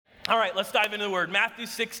All right, let's dive into the word. Matthew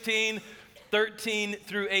 16, 13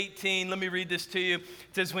 through 18. Let me read this to you. It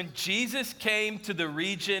says, when Jesus came to the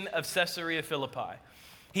region of Caesarea Philippi,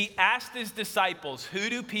 he asked his disciples, who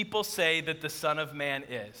do people say that the Son of Man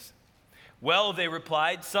is? Well, they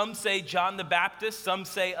replied, some say John the Baptist, some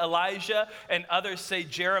say Elijah, and others say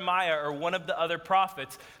Jeremiah or one of the other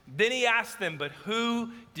prophets. Then he asked them, but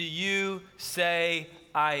who do you say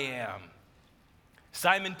I am?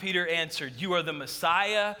 Simon Peter answered, you are the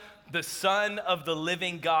Messiah, the Son of the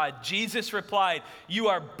living God. Jesus replied, you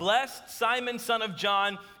are blessed, Simon, son of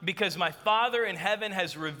John, because my Father in heaven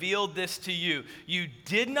has revealed this to you. You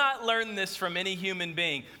did not learn this from any human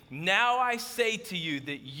being. Now I say to you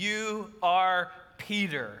that you are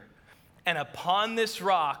Peter, and upon this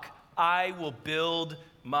rock I will build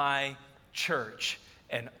my church,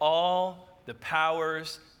 and all the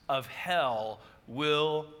powers of hell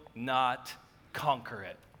will not conquer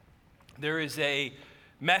it. There is a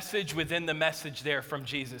message within the message there from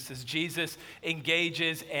Jesus as Jesus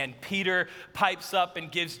engages and Peter pipes up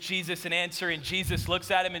and gives Jesus an answer, and Jesus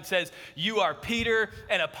looks at him and says, you are Peter,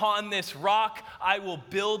 and upon this rock I will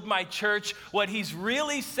build my church. What he's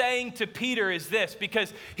really saying to Peter is this,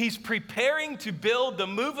 because he's preparing to build the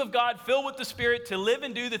move of God filled with the Spirit to live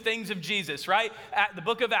and do the things of Jesus, right? At the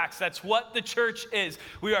book of Acts, that's what the church is.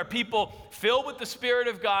 We are people filled with the Spirit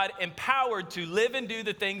of God, empowered to live and do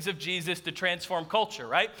the things of Jesus to transform culture,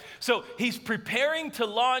 right? So he's preparing to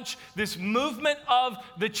launch this movement of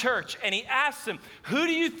the church. And he asks him, who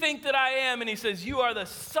do you think that I am? And he says, you are the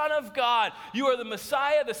Son of God. You are the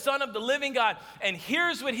Messiah, the Son of the living God. And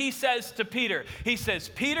here's what he says to Peter. He says,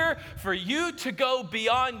 Peter, for you to go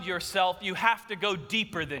beyond yourself, you have to go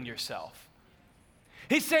deeper than yourself.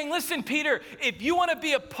 He's saying, listen, Peter, if you want to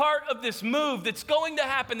be a part of this move that's going to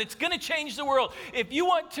happen, that's going to change the world, if you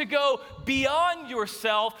want to go beyond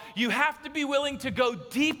yourself, you have to be willing to go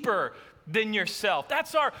deeper than yourself.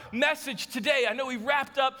 That's our message today. I know we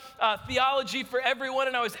wrapped up theology for everyone,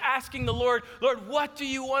 and I was asking the Lord, what do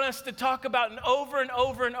you want us to talk about? And over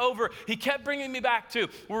and over, he kept bringing me back to,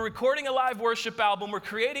 we're recording a live worship album, we're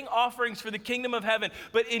creating offerings for the kingdom of heaven,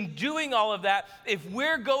 but in doing all of that, if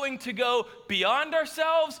we're going to go beyond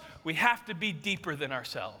ourselves, we have to be deeper than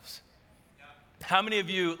ourselves. How many of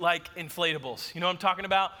you like inflatables? You know what I'm talking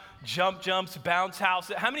about? Jumps, bounce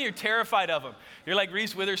houses. How many are terrified of them? You're like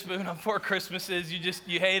Reese Witherspoon on Four Christmases.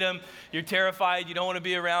 You hate them. You're terrified. You don't want to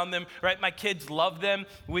be around them, right? My kids love them.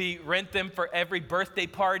 We rent them for every birthday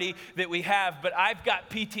party that we have, but I've got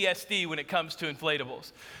PTSD when it comes to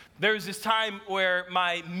inflatables. There was this time where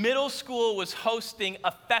my middle school was hosting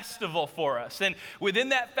a festival for us. And within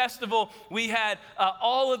that festival, we had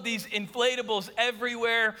all of these inflatables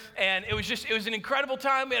everywhere. And it was an incredible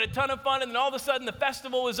time. We had a ton of fun. And then all of a sudden, the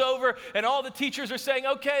festival was over. And all the teachers are saying,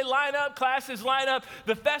 okay, line up, classes, line up.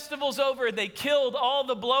 The festival's over. They killed all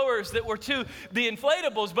the blowers that were to the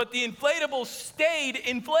inflatables. But the inflatables stayed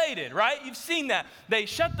inflated, right? You've seen that. They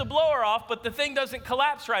shut the blower off, but the thing doesn't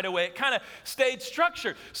collapse right away. It kind of stayed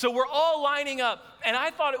structured. So we're all lining up, and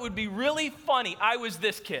I thought it would be really funny. I was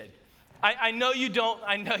this kid. I know you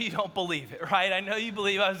don't believe it, right? I know you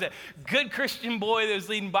believe I was a good Christian boy that was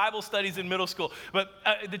leading Bible studies in middle school. But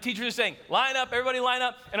the teachers are saying, line up, everybody line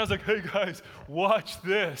up. And I was like, hey guys, watch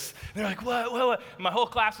this. And they're like, what? And my whole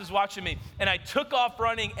class was watching me. And I took off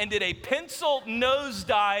running and did a pencil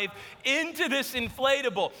nosedive into this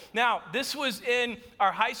inflatable. Now, this was in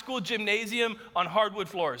our high school gymnasium on hardwood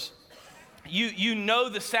floors. You know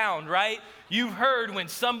the sound, right? You've heard when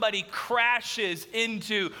somebody crashes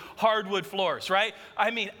into hardwood floors, right? I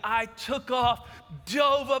mean, I took off,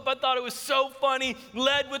 dove up. I thought it was so funny,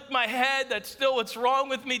 led with my head. That's still what's wrong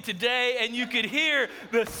with me today. And you could hear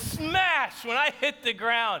the smash when I hit the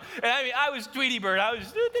ground. And I mean, I was Tweety Bird. I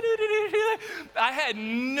had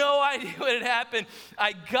no idea what had happened.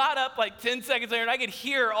 I got up like 10 seconds later, and I could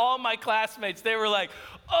hear all my classmates. They were like,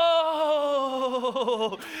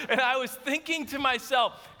 oh, and I was thinking to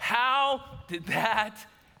myself, how did that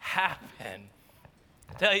happen?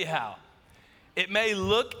 I'll tell you how. It may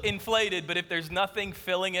look inflated, but if there's nothing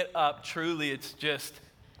filling it up, truly it's just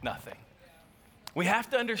nothing. We have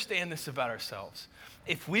to understand this about ourselves.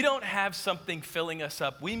 If we don't have something filling us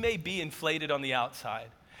up, we may be inflated on the outside.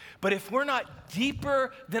 But if we're not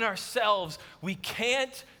deeper than ourselves, we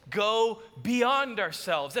can't go beyond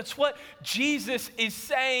ourselves. That's what Jesus is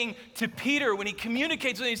saying to Peter when he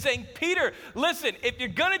communicates with him. He's saying, Peter, listen, if you're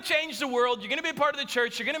going to change the world, you're going to be a part of the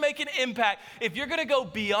church, you're going to make an impact. If you're going to go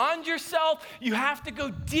beyond yourself, you have to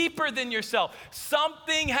go deeper than yourself.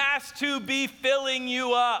 Something has to be filling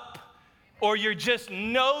you up. or you're just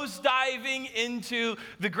nosediving into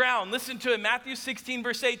the ground. Listen to it, Matthew 16,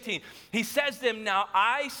 verse 18. He says to them, now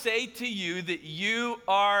I say to you that you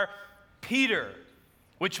are Peter,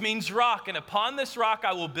 which means rock, and upon this rock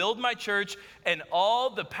I will build my church, and all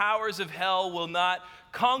the powers of hell will not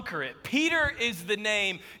conquer it. Peter is the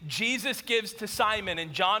name Jesus gives to Simon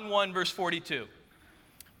in John 1, verse 42. It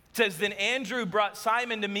says, then Andrew brought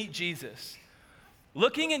Simon to meet Jesus.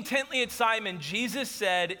 Looking intently at Simon, Jesus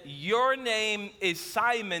said, your name is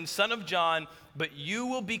Simon, son of John, but you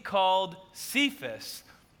will be called Cephas,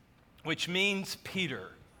 which means Peter.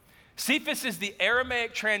 Cephas is the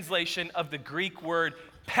Aramaic translation of the Greek word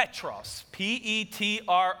Petros, Petros,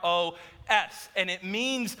 and it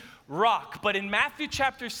means rock. But in Matthew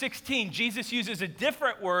chapter 16, Jesus uses a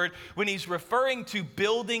different word when he's referring to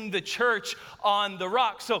building the church on the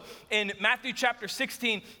rock. So in Matthew chapter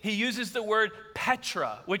 16, he uses the word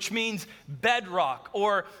Petra, which means bedrock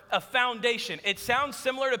or a foundation. It sounds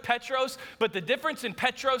similar to Petros, but the difference in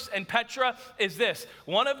Petros and Petra is this.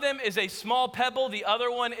 One of them is a small pebble, the other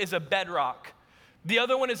one is a bedrock. The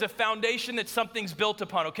other one is a foundation that something's built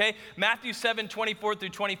upon, okay? Matthew 7, 24 through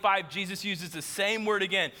 25, Jesus uses the same word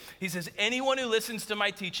again. He says, anyone who listens to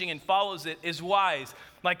my teaching and follows it is wise,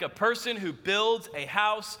 like a person who builds a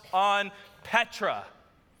house on Petra.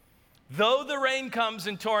 Though the rain comes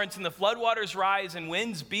in torrents and the floodwaters rise and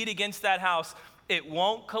winds beat against that house, it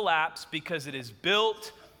won't collapse because it is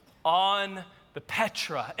built on the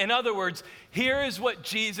Petra. In other words, here is what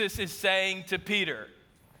Jesus is saying to Peter.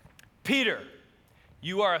 Peter,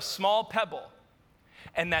 you are a small pebble,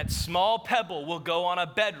 and that small pebble will go on a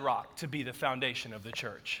bedrock to be the foundation of the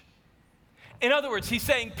church. In other words, he's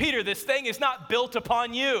saying, Peter, this thing is not built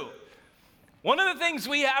upon you. One of the things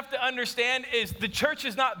we have to understand is the church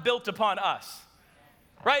is not built upon us,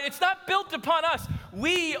 right? It's not built upon us.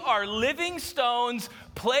 We are living stones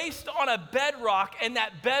placed on a bedrock, and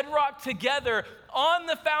that bedrock together on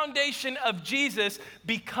the foundation of Jesus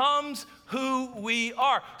becomes who we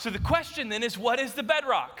are. So the question then is, what is the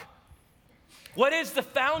bedrock? What is the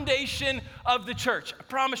foundation of the church? I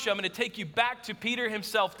promise you, I'm going to take you back to Peter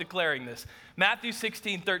himself declaring this. Matthew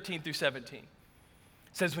 16, 13 through 17. It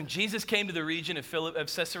says, when Jesus came to the region of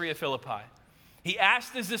Caesarea Philippi, he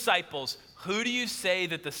asked his disciples, who do you say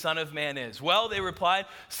that the Son of Man is? Well, they replied,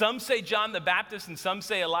 some say John the Baptist, and some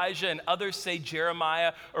say Elijah, and others say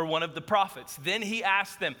Jeremiah or one of the prophets. Then he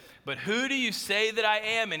asked them, but who do you say that I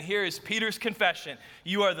am? And here is Peter's confession.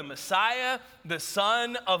 You are the Messiah, the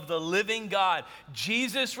Son of the living God.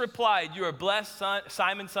 Jesus replied, you are blessed,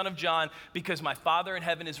 Simon, son of John, because my Father in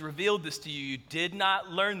heaven has revealed this to you. You did not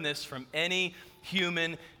learn this from any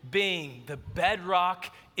human being. The bedrock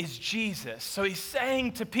is Jesus. So he's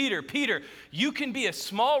saying to Peter, Peter, you can be a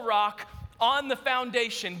small rock on the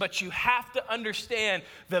foundation, but you have to understand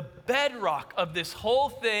the bedrock of this whole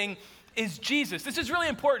thing is Jesus. This is really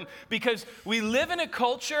important because we live in a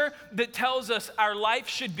culture that tells us our life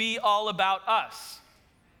should be all about us.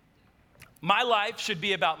 My life should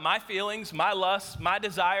be about my feelings, my lusts, my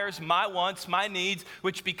desires, my wants, my needs,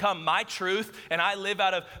 which become my truth, and I live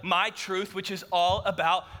out of my truth, which is all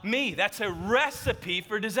about me. That's a recipe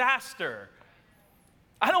for disaster.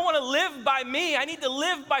 I don't want to live by me. I need to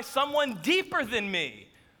live by someone deeper than me.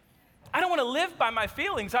 I don't want to live by my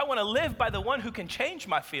feelings. I want to live by the one who can change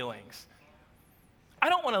my feelings. I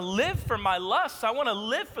don't want to live for my lusts. I want to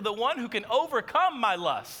live for the one who can overcome my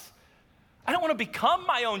lusts. I don't want to become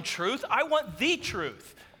my own truth. I want the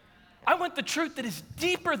truth. I want the truth that is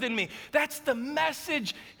deeper than me. That's the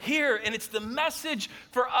message here, and it's the message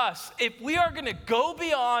for us. If we are going to go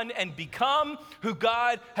beyond and become who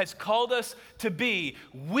God has called us to be,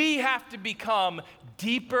 we have to become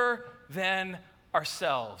deeper than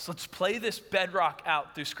ourselves. Let's play this bedrock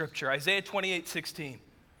out through Scripture. Isaiah 28:16.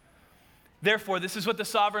 Therefore, this is what the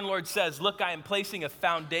sovereign Lord says. Look, I am placing a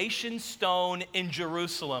foundation stone in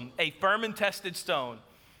Jerusalem, a firm and tested stone.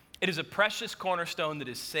 It is a precious cornerstone that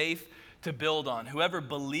is safe to build on. Whoever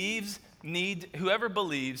believes need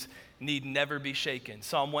never be shaken.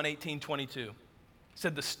 Psalm 118:22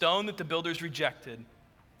 said, the stone that the builders rejected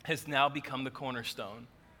has now become the cornerstone.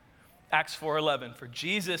 Acts 4:11, for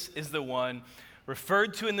Jesus is the one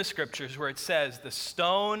referred to in the scriptures where it says, the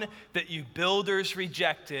stone that you builders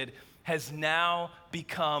rejected has now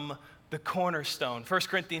become the cornerstone. 1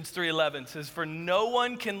 Corinthians 3:11 says, for no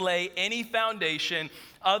one can lay any foundation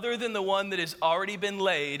other than the one that has already been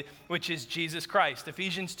laid, which is Jesus Christ.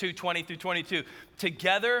 Ephesians 2:20 through 22.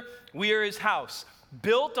 Together we are his house,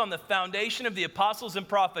 built on the foundation of the apostles and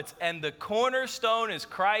prophets, and the cornerstone is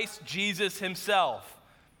Christ Jesus himself.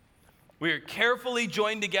 We are carefully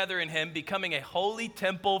joined together in him, becoming a holy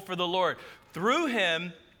temple for the Lord. Through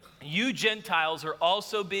him, you Gentiles are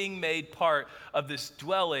also being made part of this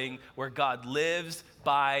dwelling where God lives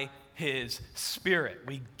by his Spirit.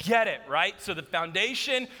 We get it, right? So the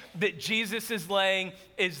foundation that Jesus is laying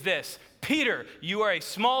is this. Peter, you are a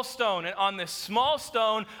small stone, and on this small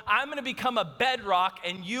stone, I'm going to become a bedrock,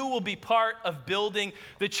 and you will be part of building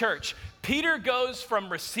the church. Peter goes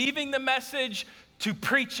from receiving the message to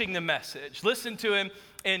preaching the message. Listen to him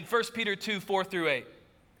in 1 Peter 2, 4 through 8.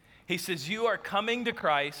 He says, you are coming to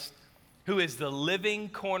Christ, who is the living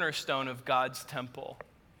cornerstone of God's temple.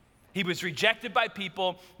 He was rejected by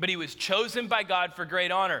people, but he was chosen by God for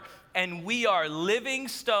great honor. And we are living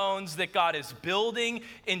stones that God is building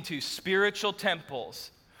into spiritual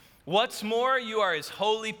temples. What's more, you are his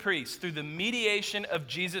holy priests. Through the mediation of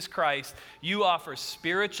Jesus Christ, you offer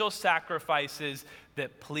spiritual sacrifices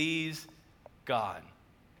that please God.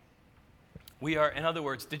 We are, in other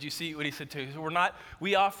words, did you see what he said too?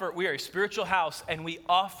 We are a spiritual house, and we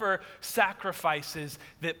offer sacrifices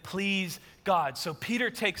that please God. So Peter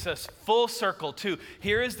takes us full circle to,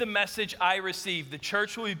 here is the message I received. The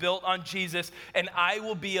church will be built on Jesus, and I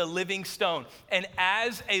will be a living stone. And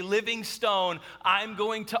as a living stone, I'm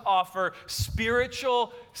going to offer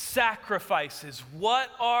spiritual sacrifices. What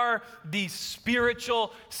are these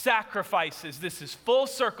spiritual sacrifices? This is full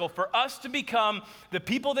circle for us to become the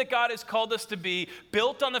people that God has called us to be,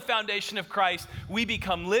 built on the foundation of Christ. We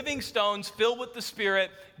become living stones filled with the Spirit,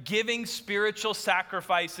 giving spiritual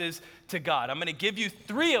sacrifices to God. I'm going to give you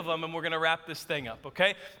 3 of them, and we're going to wrap this thing up,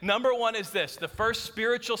 okay? Number 1 is this. The first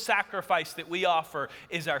spiritual sacrifice that we offer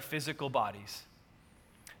is our physical bodies.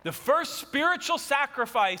 The first spiritual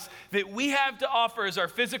sacrifice that we have to offer is our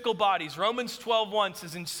physical bodies. Romans 12:1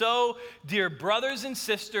 says, and so, dear brothers and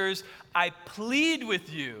sisters, I plead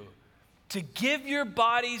with you to give your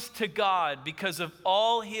bodies to God because of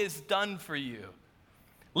all he has done for you.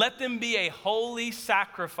 Let them be a holy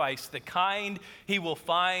sacrifice, the kind he will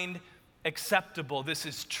find acceptable. This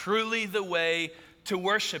is truly the way to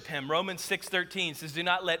worship him. Romans 6:13 says, do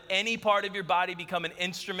not let any part of your body become an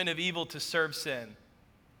instrument of evil to serve sin.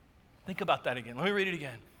 Think about that again. Let me read it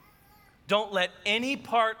again. Don't let any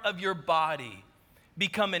part of your body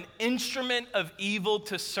become an instrument of evil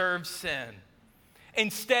to serve sin.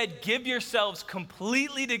 Instead, give yourselves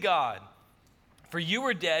completely to God. For you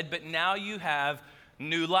were dead, but now you have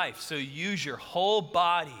new life. So use your whole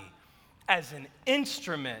body as an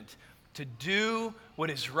instrument to do what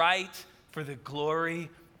is right for the glory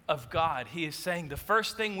of God. He is saying the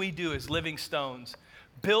first thing we do as living stones,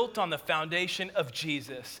 built on the foundation of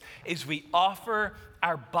Jesus, is we offer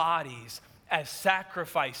our bodies as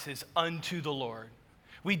sacrifices unto the Lord.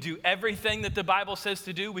 We do everything that the Bible says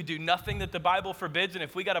to do. We do nothing that the Bible forbids. And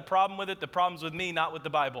if we got a problem with it, the problem's with me, not with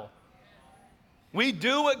the Bible. We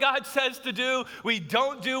do what God says to do. We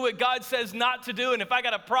don't do what God says not to do. And if I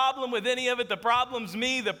got a problem with any of it, the problem's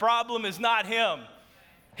me. The problem is not him.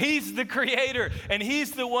 He's the creator, and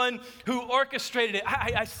he's the one who orchestrated it.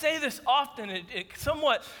 I say this often,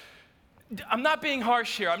 somewhat, I'm not being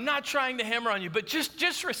harsh here. I'm not trying to hammer on you, but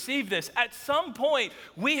just receive this. At some point,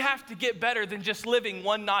 we have to get better than just living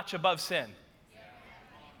one notch above sin.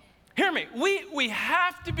 Hear me. We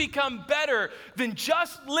have to become better than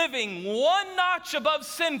just living one notch above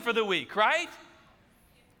sin for the week, right?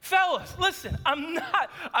 Fellas, listen, I'm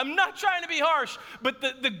not trying to be harsh, but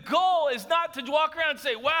the goal is not to walk around and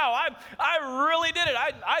say, wow, I really did it.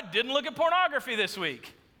 I didn't look at pornography this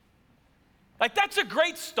week. Like, that's a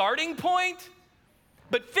great starting point,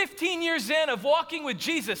 but 15 years in of walking with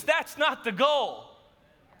Jesus, that's not the goal.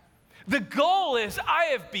 The goal is I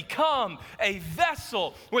have become a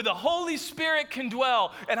vessel where the Holy Spirit can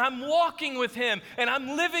dwell, and I'm walking with him, and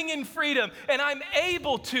I'm living in freedom, and I'm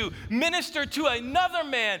able to minister to another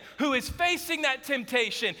man who is facing that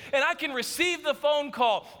temptation, and I can receive the phone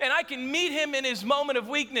call, and I can meet him in his moment of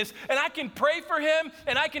weakness, and I can pray for him,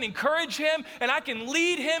 and I can encourage him, and I can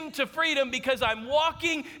lead him to freedom because I'm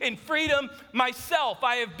walking in freedom myself.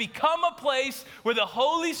 I have become a place where the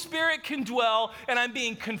Holy Spirit can dwell, and I'm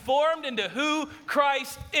being conformed into who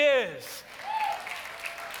Christ is.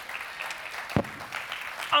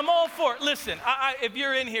 I'm all for it. Listen, if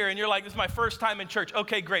you're in here and you're like, this is my first time in church,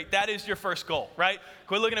 okay, great. That is your first goal, right?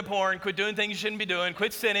 Quit looking at porn, quit doing things you shouldn't be doing,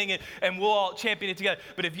 quit sinning, and we'll all champion it together.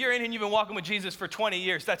 But if you're in here and you've been walking with Jesus for 20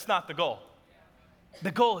 years, that's not the goal.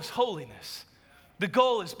 The goal is holiness. The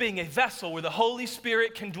goal is being a vessel where the Holy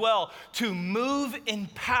Spirit can dwell to move in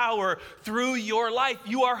power through your life.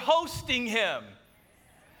 You are hosting him.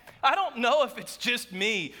 I don't know if it's just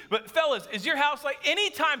me, but fellas, is your house like,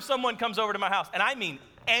 anytime someone comes over to my house, and I mean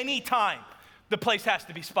anytime, the place has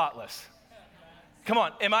to be spotless. Come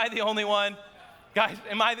on, am I the only one? Guys,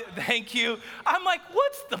 thank you. I'm like,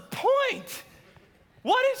 what's the point?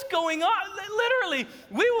 What is going on? Literally,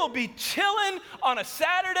 we will be chilling on a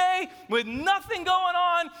Saturday with nothing going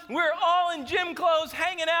on. We're all in gym clothes,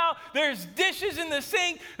 hanging out. There's dishes in the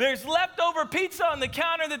sink. There's leftover pizza on the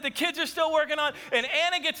counter that the kids are still working on. And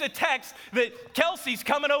Anna gets a text that Kelsey's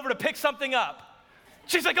coming over to pick something up.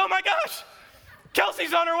 She's like, oh my gosh,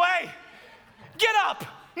 Kelsey's on her way. Get up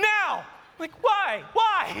now. Like, why?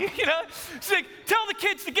 You know, she's like, tell the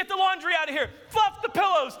kids to get the laundry out of here. Fluff the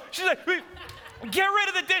pillows. She's like, get rid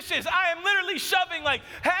of the dishes. I am literally shoving like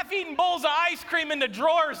half-eaten bowls of ice cream into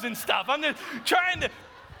drawers and stuff. I'm just trying to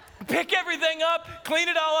pick everything up, clean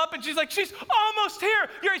it all up. And she's like, she's almost here.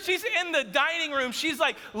 She's in the dining room. She's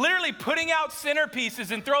like literally putting out centerpieces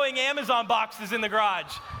and throwing Amazon boxes in the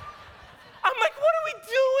garage. I'm like, what are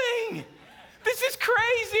we doing? This is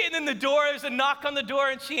crazy. And then there's a knock on the door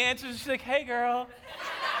and she answers. She's like, hey, girl.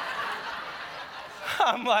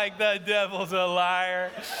 I'm like, the devil's a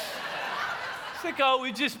liar. It's like, oh,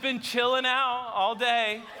 we've just been chilling out all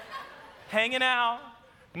day, hanging out,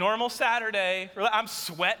 normal Saturday. I'm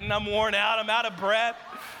sweating, I'm worn out, I'm out of breath.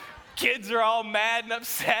 Kids are all mad and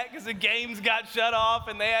upset because the games got shut off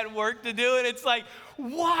and they had work to do. And it's like,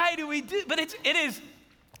 why do we do? But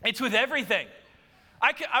it's with everything.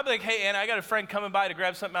 I'm like, hey, Anna, I got a friend coming by to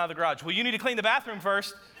grab something out of the garage. Well, you need to clean the bathroom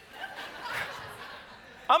first.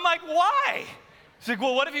 I'm like, why? She's like,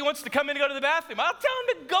 well, what if he wants to come in and go to the bathroom? I'll tell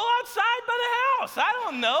him to go outside by the house. I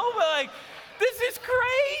don't know, but like, this is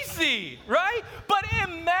crazy, right? But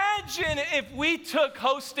imagine if we took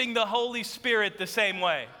hosting the Holy Spirit the same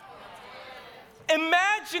way.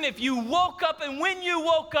 Imagine if you woke up and when you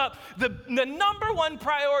woke up, the number one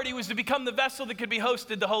priority was to become the vessel that could be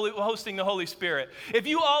hosting the Holy Spirit. If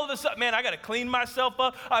you all of a sudden, man, I got to clean myself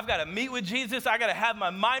up. I've got to meet with Jesus. I got to have my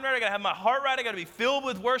mind right. I got to have my heart right. I got to be filled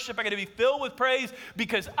with worship. I got to be filled with praise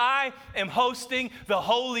because I am hosting the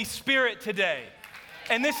Holy Spirit today.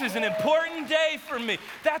 And this is an important day for me.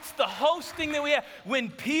 That's the hosting that we have. When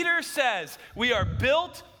Peter says we are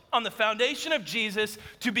built on the foundation of Jesus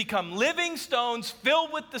to become living stones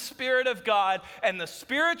filled with the Spirit of God, and the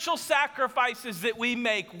spiritual sacrifices that we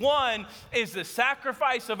make, one is the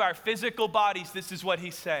sacrifice of our physical bodies. This is what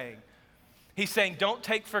he's saying. He's saying, don't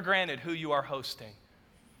take for granted who you are hosting.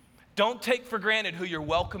 Don't take for granted who you're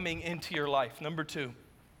welcoming into your life. Number two,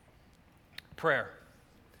 prayer.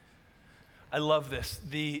 I love this.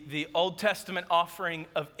 The Old Testament offering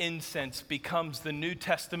of incense becomes the New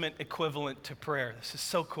Testament equivalent to prayer. This is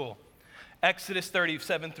so cool. Exodus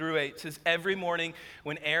 37-8 says, every morning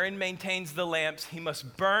when Aaron maintains the lamps, he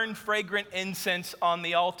must burn fragrant incense on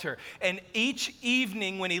the altar. And each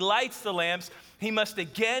evening when he lights the lamps, he must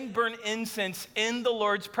again burn incense in the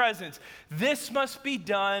Lord's presence. This must be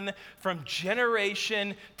done from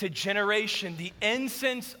generation to generation. The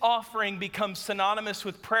incense offering becomes synonymous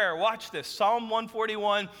with prayer. Watch this, Psalm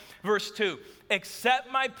 141, verse 2.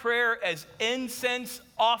 Accept my prayer as incense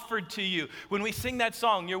offered to you. When we sing that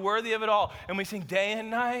song, you're worthy of it all. And we sing day and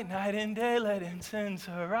night, night and day, let incense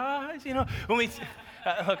arise. You know, when we,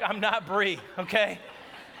 look, I'm not Brie, okay?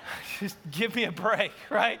 Just give me a break,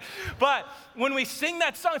 right? But when we sing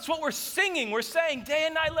that song, it's what we're singing. We're saying, day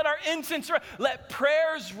and night, let our incense rise. Let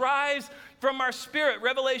prayers rise from our spirit.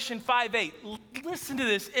 Revelation 5:8. Listen to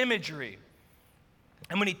this imagery.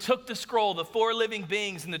 And when he took the scroll, the 4 living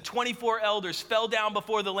beings and the 24 elders fell down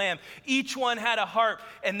before the Lamb. Each one had a harp,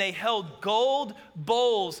 and they held gold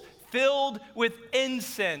bowls filled with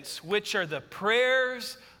incense, which are the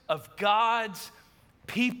prayers of God's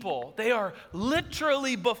people. They are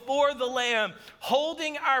literally before the Lamb,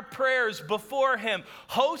 holding our prayers before him,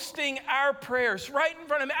 hosting our prayers right in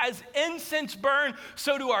front of him. As incense burn,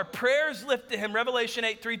 so do our prayers lift to him. Revelation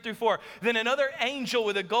 8:3-4. Then another angel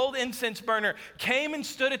with a gold incense burner came and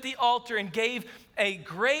stood at the altar and gave a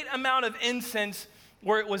great amount of incense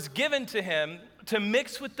where it was given to him to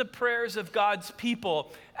mix with the prayers of God's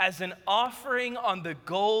people as an offering on the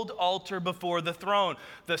gold altar before the throne.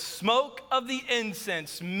 The smoke of the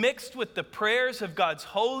incense mixed with the prayers of God's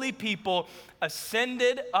holy people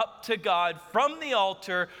ascended up to God from the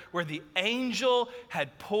altar where the angel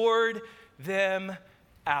had poured them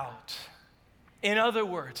out. In other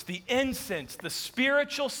words, the incense, the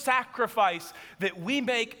spiritual sacrifice that we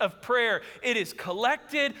make of prayer, it is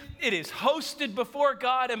collected, it is hosted before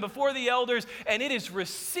God and before the elders, and it is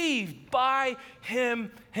received by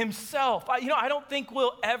him himself. I don't think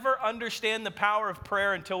we'll ever understand the power of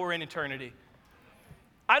prayer until we're in eternity.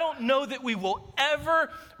 I don't know that we will ever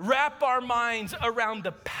wrap our minds around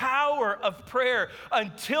the power of prayer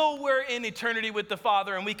until we're in eternity with the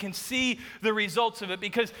Father and we can see the results of it.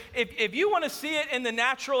 Because if you want to see it in the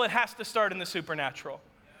natural, it has to start in the supernatural.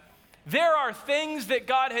 There are things that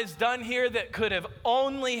God has done here that could have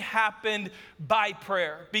only happened by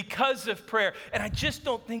prayer, because of prayer. And I just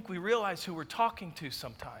don't think we realize who we're talking to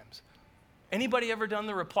sometimes. Anybody ever done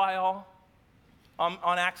the reply all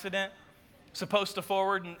on accident? Supposed to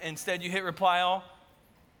forward and instead you hit reply all?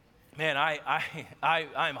 Man,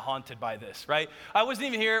 I'm haunted by this, right? I wasn't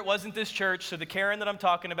even here. It wasn't this church. So the Karen that I'm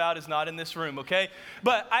talking about is not in this room, okay?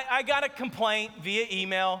 But I got a complaint via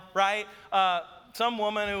email, right? Some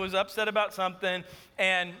woman who was upset about something,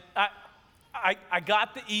 and I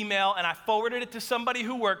got the email and I forwarded it to somebody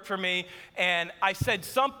who worked for me, and I said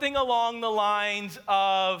something along the lines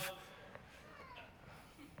of,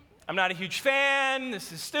 I'm not a huge fan,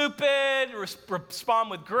 this is stupid, respond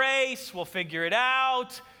with grace, we'll figure it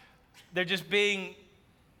out. They're just being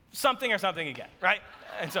something or something again, right?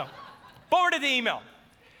 And so, forwarded the email.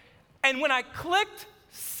 And when I clicked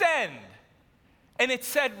send, and it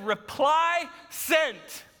said reply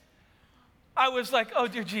sent, I was like, oh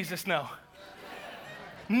dear Jesus, no.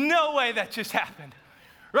 No way that just happened,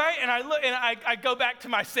 right? And I look, and I go back to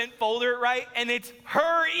my sent folder, right? And it's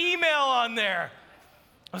her email on there.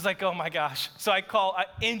 I was like, oh my gosh. So I call her.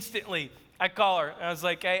 I was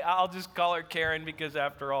like, hey, I'll just call her Karen because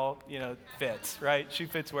after all, fits, right? She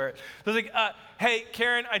fits where. I was like, hey,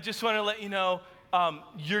 Karen, I just want to let you know,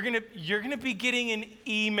 you're gonna be getting an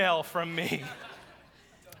email from me.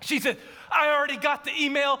 She said, I already got the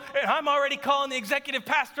email, and I'm already calling the executive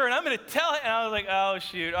pastor, and I'm going to tell it. And I was like, oh,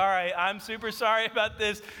 shoot. All right, I'm super sorry about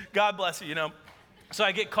this. God bless you, So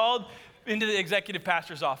I get called into the executive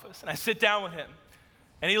pastor's office, and I sit down with him.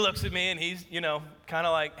 And he looks at me, and he's, kind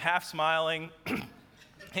of like half smiling.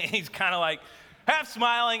 He's kind of like half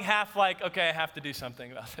smiling, half like, okay, I have to do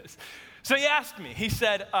something about this. So he asked me, he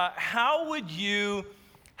said, how would you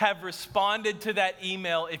have responded to that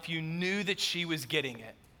email if you knew that she was getting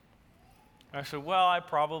it? I said, well, I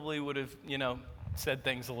probably would have, said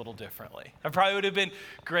things a little differently. I probably would have been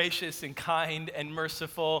gracious and kind and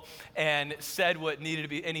merciful and said what needed to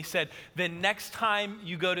be. And he said, the next time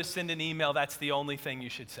you go to send an email, that's the only thing you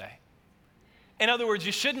should say. In other words,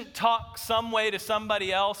 you shouldn't talk some way to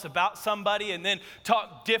somebody else about somebody and then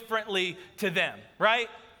talk differently to them, right?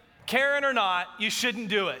 Karen or not, you shouldn't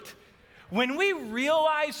do it. When we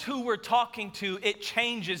realize who we're talking to, it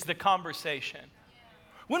changes the conversation.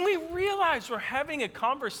 When we realize we're having a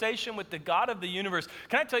conversation with the God of the universe,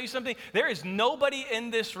 can I tell you something? There is nobody in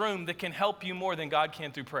this room that can help you more than God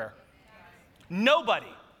can through prayer. Nobody.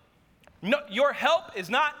 No, your help is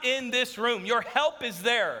not in this room. Your help is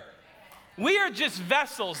there. We are just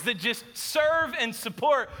vessels that just serve and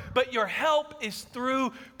support, but your help is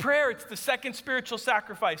through prayer. It's the second spiritual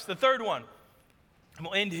sacrifice. The third one, and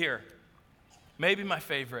we'll end here, maybe my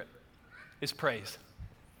favorite, is praise.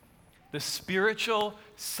 The spiritual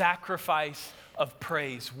sacrifice of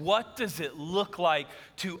praise. What does it look like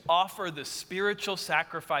to offer the spiritual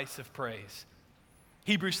sacrifice of praise?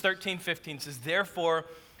 Hebrews 13:15 says, therefore,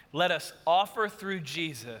 let us offer through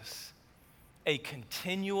Jesus a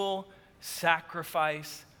continual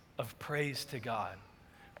sacrifice of praise to God,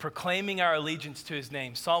 proclaiming our allegiance to his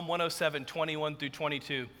name. Psalm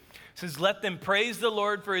 107:21-22 says, let them praise the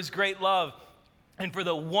Lord for his great love and for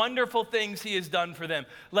the wonderful things he has done for them.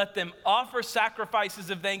 Let them offer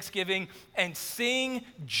sacrifices of thanksgiving and sing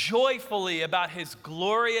joyfully about his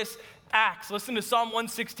glorious acts. Listen to Psalm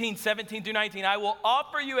 116:17-19. I will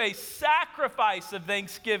offer you a sacrifice of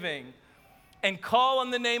thanksgiving and call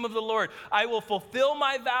on the name of the Lord. I will fulfill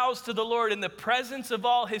my vows to the Lord in the presence of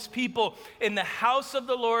all his people, in the house of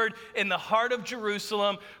the Lord, in the heart of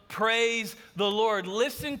Jerusalem. Praise the Lord.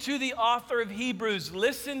 Listen to the author of Hebrews.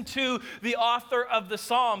 Listen to the author of the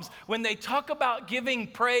Psalms. When they talk about giving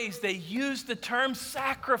praise, they use the term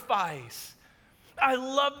sacrifice. I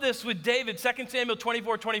love this with David, 2 Samuel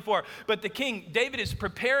 24:24. But the king, David, is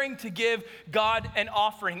preparing to give God an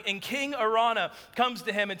offering. And King Araunah comes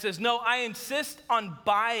to him and says, no, I insist on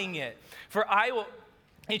buying it. For I will,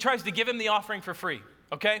 he tries to give him the offering for free.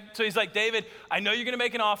 Okay? So he's like, David, I know you're going to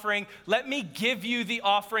make an offering. Let me give you the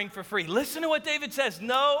offering for free. Listen to what David says.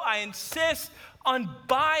 No, I insist on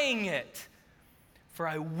buying it. For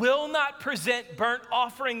I will not present burnt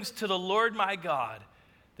offerings to the Lord my God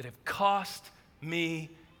that have cost me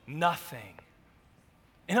nothing.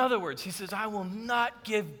 In other words, he says, I will not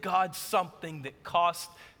give God something that cost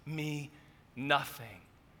me nothing.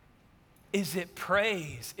 Is it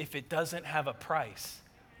praise if it doesn't have a price?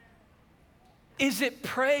 is it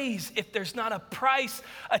praise if there's not a price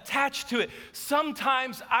attached to it?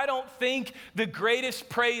 Sometimes I don't think the greatest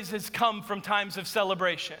praise has come from times of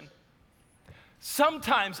celebration.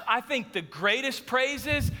 Sometimes I think the greatest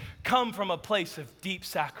praises come from a place of deep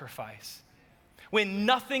sacrifice. When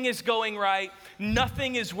nothing is going right,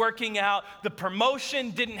 nothing is working out, the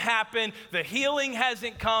promotion didn't happen, the healing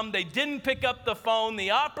hasn't come, they didn't pick up the phone,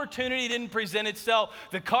 the opportunity didn't present itself,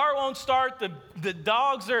 the car won't start, the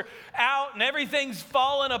dogs are out, and everything's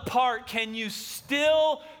falling apart. Can you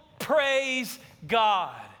still praise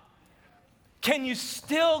God? Can you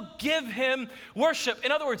still give him worship?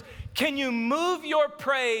 In other words, can you move your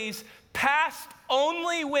praise past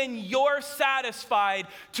only when you're satisfied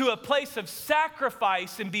to a place of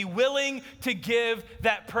sacrifice and be willing to give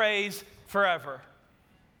that praise forever?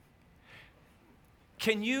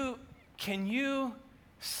 Can you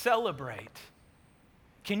celebrate?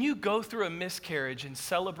 Can you go through a miscarriage and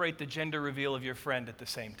celebrate the gender reveal of your friend at the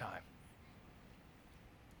same time?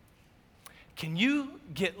 Can you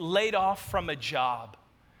get laid off from a job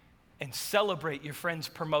and celebrate your friend's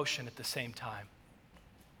promotion at the same time?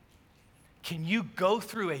 Can you go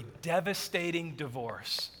through a devastating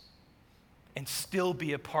divorce and still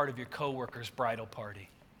be a part of your coworker's bridal party?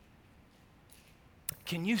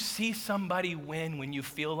 Can you see somebody win when you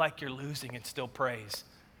feel like you're losing and still praise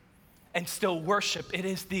and still worship? It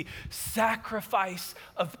is the sacrifice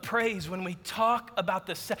of praise when we talk about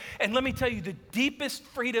and let me tell you, the deepest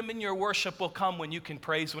freedom in your worship will come when you can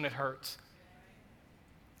praise when it hurts.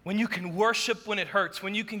 When you can worship when it hurts,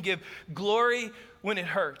 when you can give glory when it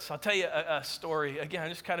hurts. I'll tell you a story. Again, I'm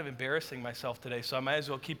just kind of embarrassing myself today, so I might as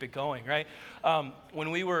well keep it going, right? When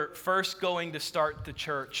we were first going to start the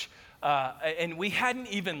church, and we hadn't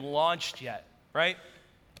even launched yet, right?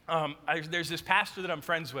 There's this pastor that I'm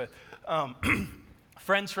friends with,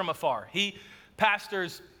 friends from afar. He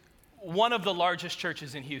pastors one of the largest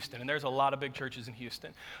churches in Houston, and there's a lot of big churches in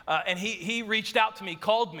Houston. And he reached out to me,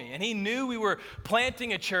 called me, and he knew we were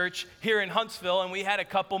planting a church here in Huntsville, and we had a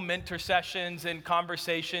couple mentor sessions and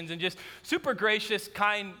conversations, and just super gracious,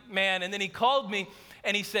 kind man. And then he called me,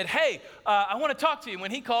 and he said, hey, I want to talk to you. When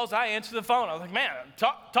he calls, I answer the phone. I was like, man,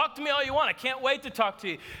 talk to me all you want. I can't wait to talk to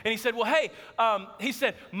you. And he said, well, hey, he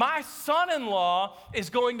said, my son-in-law is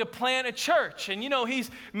going to plant a church. And, you know, he's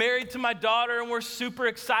married to my daughter, and we're super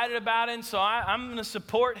excited about it. And so I'm going to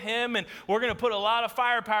support him, and we're going to put a lot of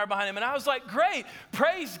firepower behind him. And I was like, great,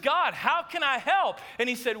 praise God. How can I help? And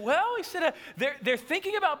he said, they're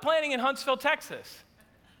thinking about planting in Huntsville, Texas.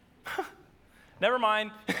 Never mind.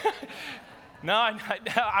 No,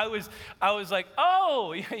 I was like,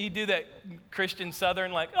 oh, you do that Christian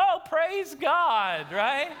Southern, like, oh, praise God,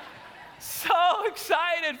 right? So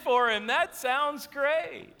excited for him. That sounds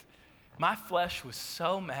great. My flesh was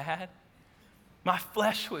so mad. My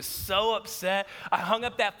flesh was so upset. I hung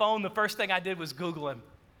up that phone. The first thing I did was Google him.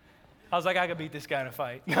 I was like, I could beat this guy in a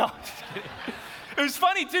fight. No, I'm just kidding. It was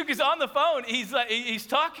funny, too, because on the phone, he's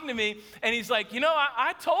talking to me, and he's like, you know,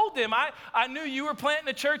 I told him, I knew you were planting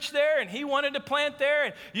a church there, and he wanted to plant there,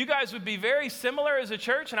 and you guys would be very similar as a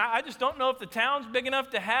church, and I just don't know if the town's big enough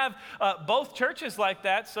to have both churches like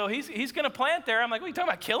that, so he's going to plant there. I'm like, what, are you talking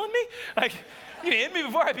about killing me? Like, you hit me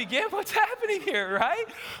before I begin? What's happening here, right?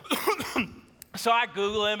 So I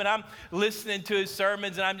Google him, and I'm listening to his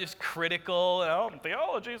sermons, and I'm just critical, and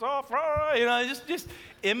theology's off, you know, just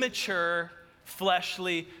immature,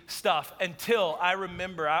 fleshly stuff, until I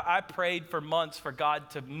remember I prayed for months for God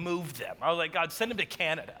to move them. I was like, God, send them to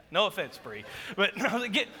Canada. No offense, Bree, but I was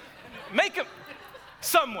like, make them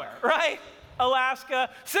somewhere, right?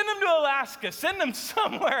 Alaska, send them to Alaska, send them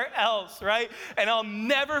somewhere else, right? And I'll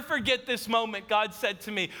never forget this moment. God said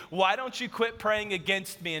to me, why don't you quit praying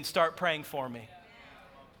against me and start praying for me?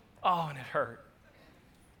 Oh, and it hurt.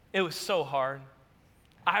 It was so hard.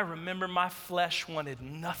 I remember my flesh wanted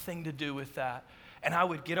nothing to do with that. And I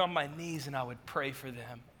would get on my knees and I would pray for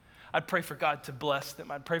them. I'd pray for God to bless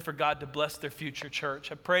them. I'd pray for God to bless their future church.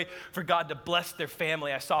 I'd pray for God to bless their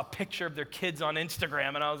family. I saw a picture of their kids on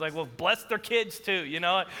Instagram, and I was like, well, bless their kids too, you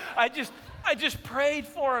know? I just prayed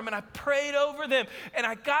for them, and I prayed over them. And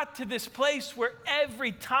I got to this place where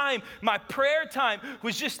every time my prayer time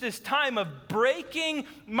was just this time of breaking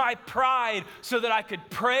my pride so that I could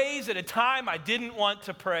praise at a time I didn't want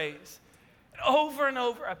to praise. And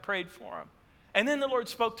over I prayed for them. And then the Lord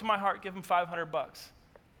spoke to my heart, give them $500.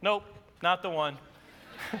 Nope, not the one.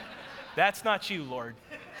 That's not you, Lord.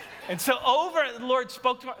 And so the Lord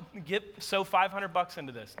spoke to me, sow $500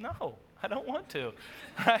 into this. No, I don't want to,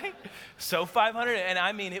 right? So 500, and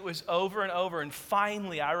I mean, it was over and over. And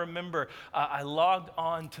finally, I remember I logged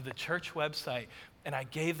on to the church website, and I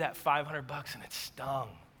gave that $500, and it stung.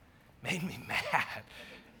 made me mad.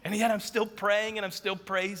 And yet I'm still praying and I'm still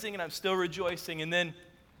praising and I'm still rejoicing. And then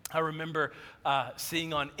I remember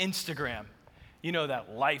seeing on Instagram, you know,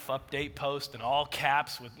 that life update post in all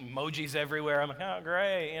caps with emojis everywhere. I'm like, oh,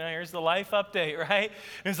 great. You know, here's the life update, right?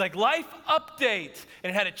 And it's like, life update.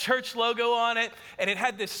 And it had a church logo on it. And it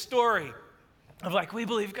had this story of like, we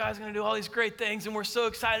believe God's going to do all these great things. And we're so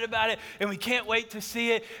excited about it. And we can't wait to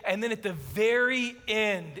see it. And then at the very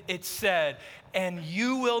end, it said, and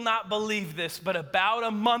you will not believe this, but about a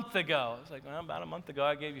month ago. I was like, well, about a month ago,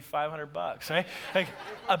 I gave you $500, right? Like,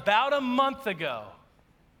 about a month ago,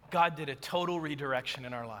 God did a total redirection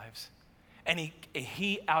in our lives. And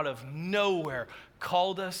he out of nowhere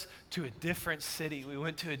called us to a different city. We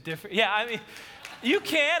went to a different, I mean, you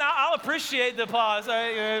can. I'll appreciate the applause.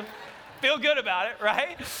 I feel good about it,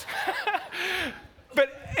 right? But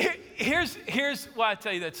here's why I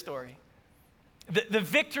tell you that story. The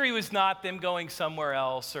victory was not them going somewhere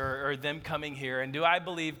else or them coming here. And do I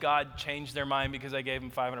believe God changed their mind because I gave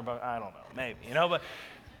them $500? I don't know, maybe, you know. But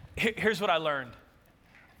here's what I learned.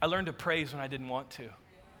 I learned to praise when I didn't want to.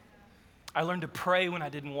 I learned to pray when I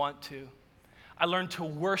didn't want to. I learned to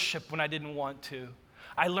worship when I didn't want to.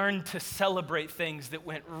 I learned to celebrate things that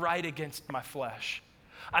went right against my flesh.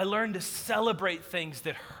 I learned to celebrate things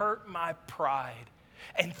that hurt my pride.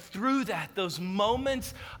 And through that, those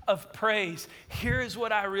moments of praise, here's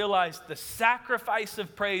what I realized: the sacrifice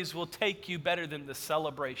of praise will take you better than the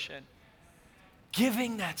celebration.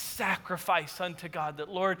 Giving that sacrifice unto God that,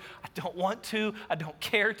 Lord, I don't want to, I don't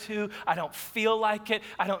care to, I don't feel like it,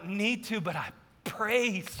 I don't need to, but I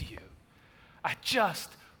praise you. I just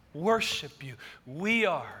worship you. We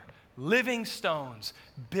are living stones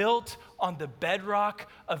built on the bedrock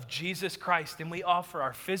of Jesus Christ, and we offer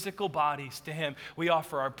our physical bodies to him. We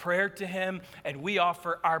offer our prayer to him, and we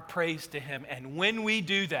offer our praise to him. And when we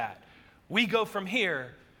do that, we go from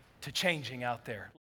here to changing out there.